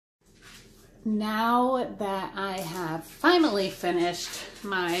Now that I have finally finished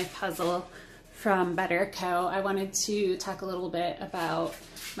my puzzle from BetterCo, I wanted to talk a little bit about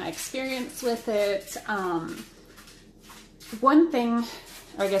my experience with it. One thing,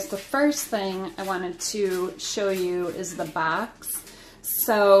 or I guess the first thing I wanted to show you is the box.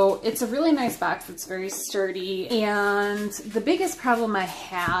 So it's a really nice box. It's very sturdy. And the biggest problem I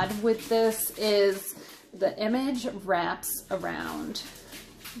had with this is the image wraps around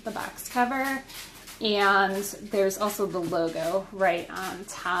the box cover, and there's also the logo right on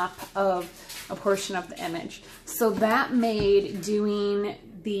top of a portion of the image. So that made doing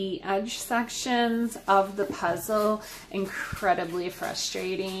the edge sections of the puzzle incredibly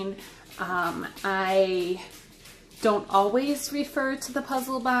frustrating. I don't always refer to the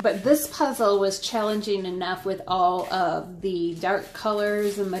puzzle box, but this puzzle was challenging enough with all of the dark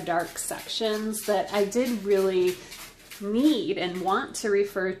colors and the dark sections that I did really need and want to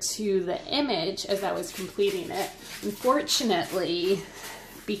refer to the image as I was completing it. Unfortunately,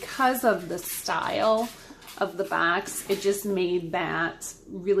 because of the style of the box, it just made that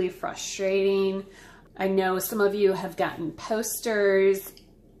really frustrating. I know some of you have gotten posters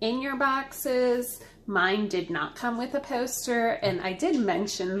in your boxes. Mine did not come with a poster, and I did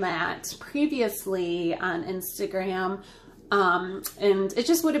mention that previously on Instagram, and it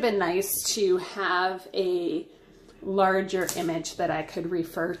just would have been nice to have a larger image that I could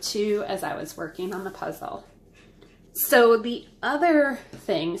refer to as I was working on the puzzle. So the other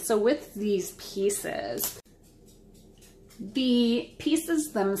thing, so with these pieces, the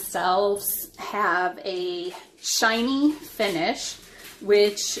pieces themselves have a shiny finish,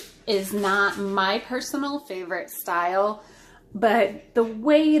 which is not my personal favorite style, but the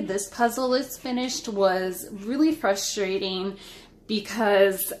way this puzzle is finished was really frustrating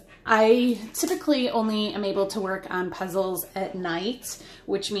because I typically only am able to work on puzzles at night,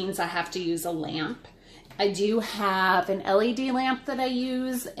 which means I have to use a lamp. I do have an LED lamp that I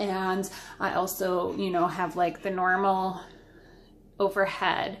use, and I also, you know, have like the normal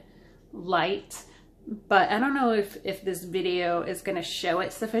overhead light. But I don't know if this video is going to show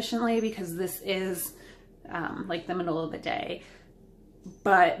it sufficiently because this is like the middle of the day.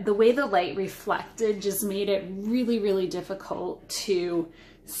 But the way the light reflected just made it really, really difficult to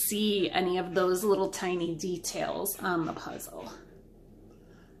see any of those little tiny details on the puzzle.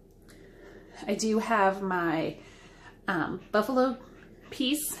 I do have my buffalo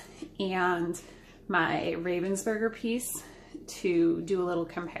piece and my Ravensburger piece to do a little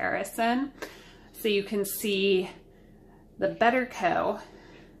comparison. So you can see the BetterCo.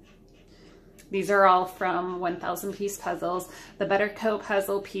 These are all from 1,000 piece puzzles. The BetterCo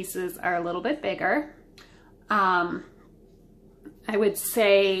puzzle pieces are a little bit bigger. I would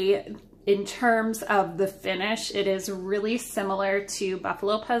say in terms of the finish, it is really similar to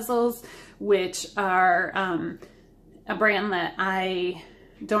Buffalo Puzzles, which are a brand that I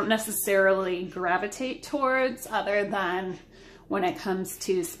don't necessarily gravitate towards other than when it comes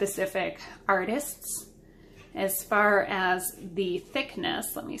to specific artists. As far as the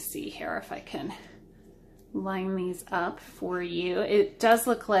thickness, let me see here if I can line these up for you. It does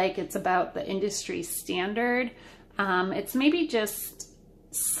look like it's about the industry standard. It's maybe just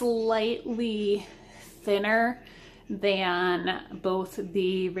slightly thinner than both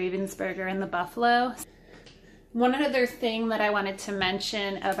the Ravensburger and the Buffalo. One other thing that I wanted to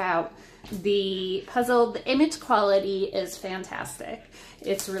mention about the puzzle, the image quality is fantastic.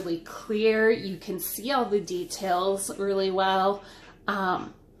 It's really clear. You can see all the details really well.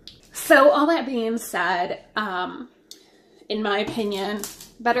 So all that being said, in my opinion,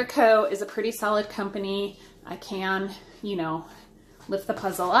 BetterCo is a pretty solid company. I can, you know, lift the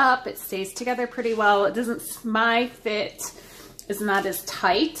puzzle up. It stays together pretty well. It doesn't, my fit is not as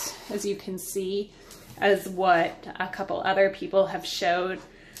tight as you can see as what a couple other people have showed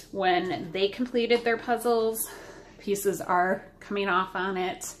when they completed their puzzles. Pieces are coming off on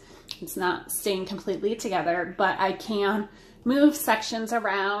it. It's not staying completely together, but I can move sections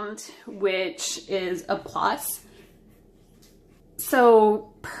around, which is a plus.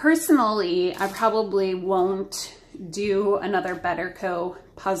 So personally, I probably won't do another BetterCo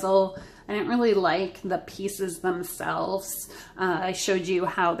puzzle. I didn't really like the pieces themselves. I showed you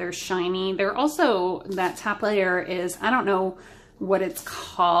how they're shiny. They're also, that top layer is, I don't know what it's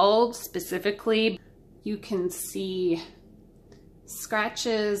called specifically. You can see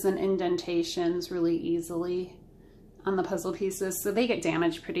scratches and indentations really easily on the puzzle pieces, so they get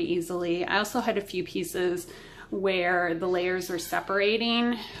damaged pretty easily. I also had a few pieces where the layers were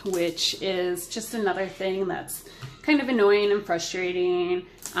separating, which is just another thing that's kind of annoying and frustrating.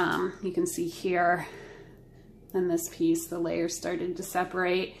 You can see here in this piece, the layers started to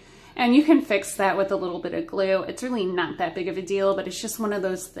separate. And you can fix that with a little bit of glue. It's really not that big of a deal, but it's just one of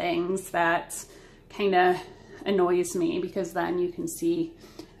those things that kind of annoys me, because then you can see,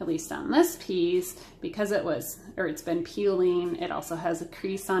 at least on this piece, because it's been peeling, it also has a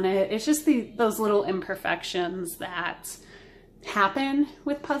crease on it. It's just those little imperfections that happen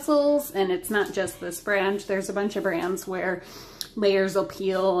with puzzles, and it's not just this brand. There's a bunch of brands where layers will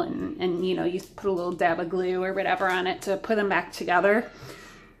peel and you know, you put a little dab of glue or whatever on it to put them back together.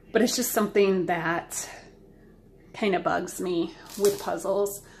 But it's just something that kind of bugs me with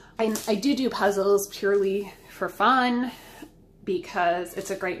puzzles. I do puzzles purely for fun, because it's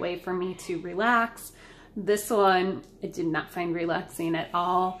a great way for me to relax. This one, I did not find relaxing at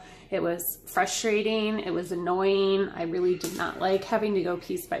all. It was frustrating, it was annoying. I really did not like having to go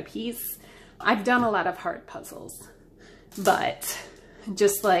piece by piece. I've done a lot of hard puzzles, but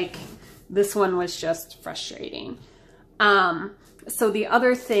just like this one was just frustrating. So the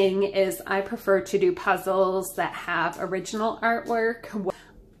other thing is I prefer to do puzzles that have original artwork.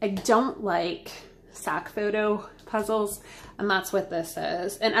 I don't like stock photo puzzles, and that's what this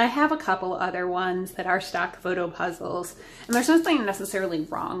is. And I have a couple other ones that are stock photo puzzles, and there's nothing necessarily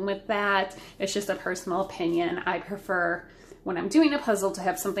wrong with that. It's just a personal opinion. I prefer, when I'm doing a puzzle, to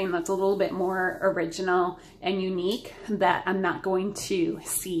have something that's a little bit more original and unique that I'm not going to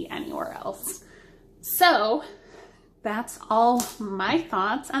see anywhere else. So that's all my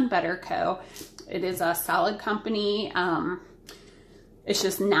thoughts on BetterCo. It is a solid company. It's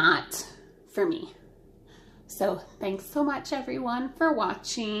just not for me. So thanks so much, everyone, for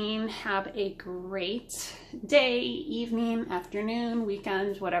watching. Have a great day, evening, afternoon,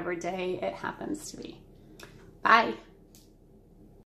 weekend, whatever day it happens to be. Bye.